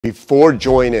Before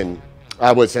joining,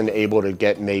 I wasn't able to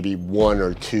get maybe 1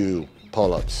 or 2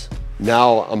 pull-ups.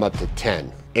 Now I'm up to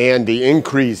 10. And the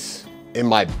increase in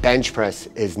my bench press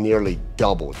is nearly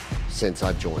doubled since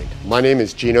I've joined. My name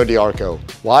is Gino.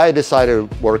 Why I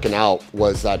decided working out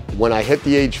was that when I hit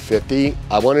the age 50,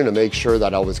 I wanted to make sure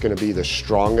that I was gonna be the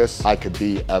strongest I could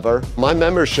be ever. My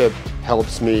membership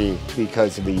helps me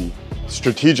because of the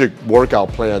strategic workout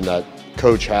plan that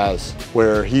Coach has,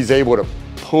 where he's able to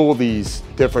pull these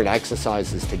different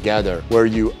exercises together where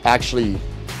you actually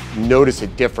notice a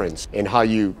difference in how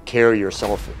you carry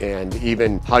yourself and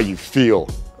even how you feel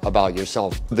about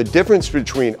yourself. The difference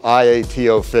between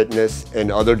IATO Fitness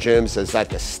and other gyms is that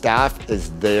the staff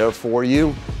is there for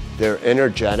you. They're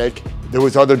energetic. There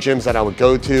was other gyms that I would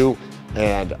go to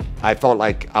and I felt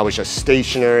like I was just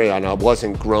stationary and I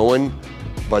wasn't growing.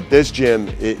 But this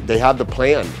gym, they have the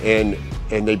plan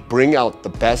and they bring out the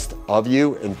best of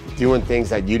you and doing things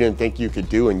that you didn't think you could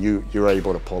do, and you're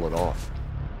able to pull it off.